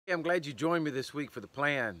I'm glad you joined me this week for the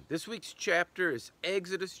plan. This week's chapter is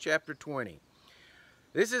Exodus chapter 20.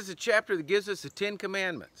 This is a chapter that gives us the 10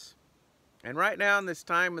 Commandments. And right now in this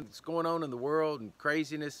time that's going on in the world and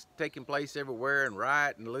craziness taking place everywhere and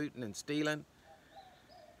riot and looting and stealing,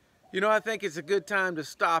 I think it's a good time to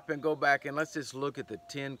stop and go back and let's just look at the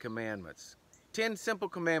 10 Commandments. 10 simple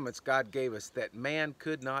commandments God gave us that man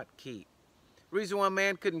could not keep. The reason why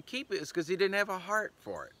man couldn't keep it is because he didn't have a heart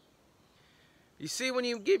for it. You see, when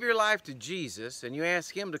you give your life to Jesus and you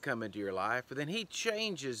ask Him to come into your life, then He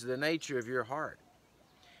changes the nature of your heart.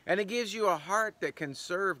 And He gives you a heart that can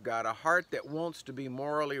serve God, a heart that wants to be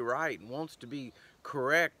morally right and wants to be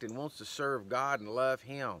correct and wants to serve God and love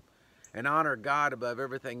Him and honor God above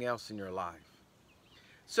everything else in your life.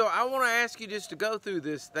 So I want to ask you just to go through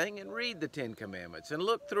this thing and read the 10 Commandments and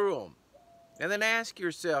look through them. And then ask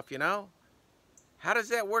yourself, how does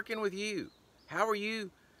that work in with you? How are you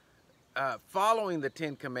following the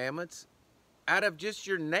 10 Commandments out of just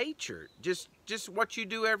your nature, just what you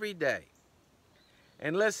do every day?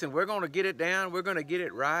 And listen, we're going to get it down. We're going to get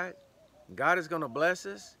it right. God is going to bless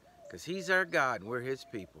us because He's our God and we're His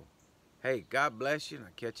people. Hey, God bless you, and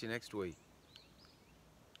I'll catch you next week.